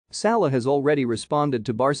Salah has already responded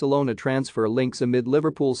to Barcelona transfer links amid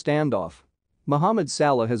Liverpool standoff. Mohamed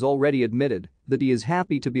Salah has already admitted that he is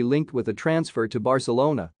happy to be linked with a transfer to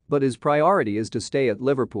Barcelona, but his priority is to stay at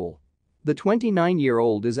Liverpool. The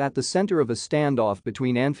 29-year-old is at the center of a standoff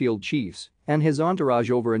between Anfield Chiefs and his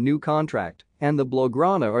entourage over a new contract, and the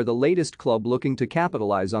Blaugrana are the latest club looking to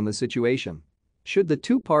capitalize on the situation. Should the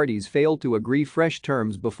two parties fail to agree fresh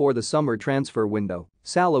terms before the summer transfer window,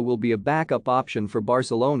 Salah will be a backup option for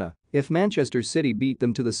Barcelona if Manchester City beat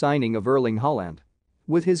them to the signing of Erling Haaland.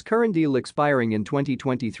 With his current deal expiring in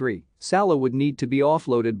 2023, Salah would need to be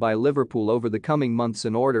offloaded by Liverpool over the coming months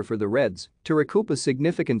in order for the Reds to recoup a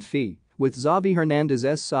significant fee, with Xavi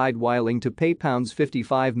Hernandez's side willing to pay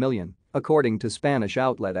 £55 million, according to Spanish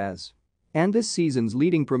outlet AS. And this season's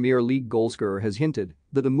leading Premier League goalscorer has hinted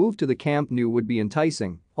that a move to the Camp Nou would be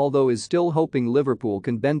enticing, although is still hoping Liverpool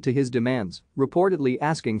can bend to his demands, reportedly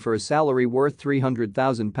asking for a salary worth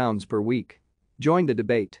 £300,000 per week. Join the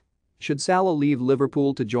debate. Should Salah leave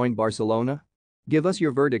Liverpool to join Barcelona? Give us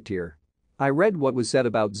your verdict here. I read what was said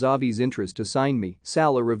about Xavi's interest to sign me,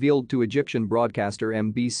 Salah revealed to Egyptian broadcaster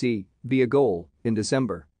MBC via Goal in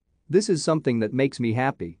December. This is something that makes me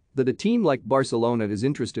happy, that a team like Barcelona is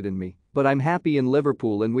interested in me, but I'm happy in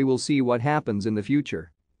Liverpool and we will see what happens in the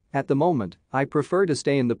future. At the moment, I prefer to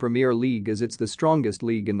stay in the Premier League as it's the strongest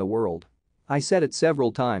league in the world. I said it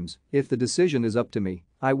several times, if the decision is up to me,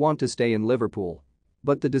 I want to stay in Liverpool.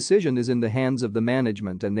 But the decision is in the hands of the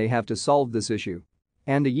management and they have to solve this issue.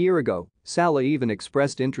 And a year ago, Salah even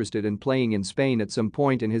expressed interest in playing in Spain at some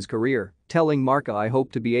point in his career, telling Marca, I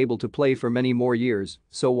hope to be able to play for many more years,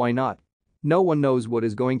 so why not? No one knows what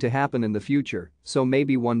is going to happen in the future, so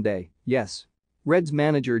maybe one day, yes. Reds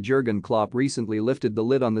manager Jurgen Klopp recently lifted the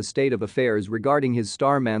lid on the state of affairs regarding his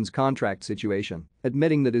star man's contract situation,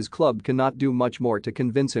 admitting that his club cannot do much more to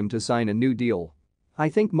convince him to sign a new deal. I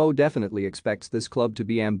think Mo definitely expects this club to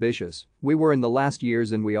be ambitious. We were in the last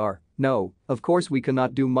years and we are. No, of course we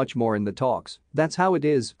cannot do much more in the talks. That's how it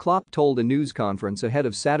is, Klopp told a news conference ahead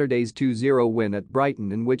of Saturday's 2-0 win at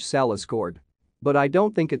Brighton in which Salah scored. But I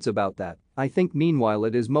don't think it's about that. I think meanwhile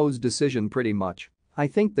it is Mo's decision pretty much. I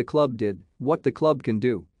think the club did what the club can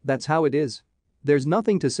do. That's how it is. There's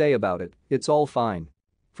nothing to say about it, it's all fine.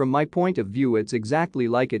 From my point of view it's exactly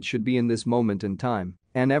like it should be in this moment in time,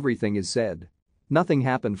 and everything is said. Nothing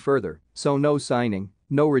happened further, so no signing,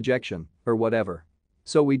 no rejection, or whatever.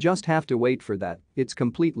 So we just have to wait for that, it's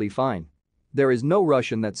completely fine. There is no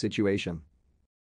rush in that situation.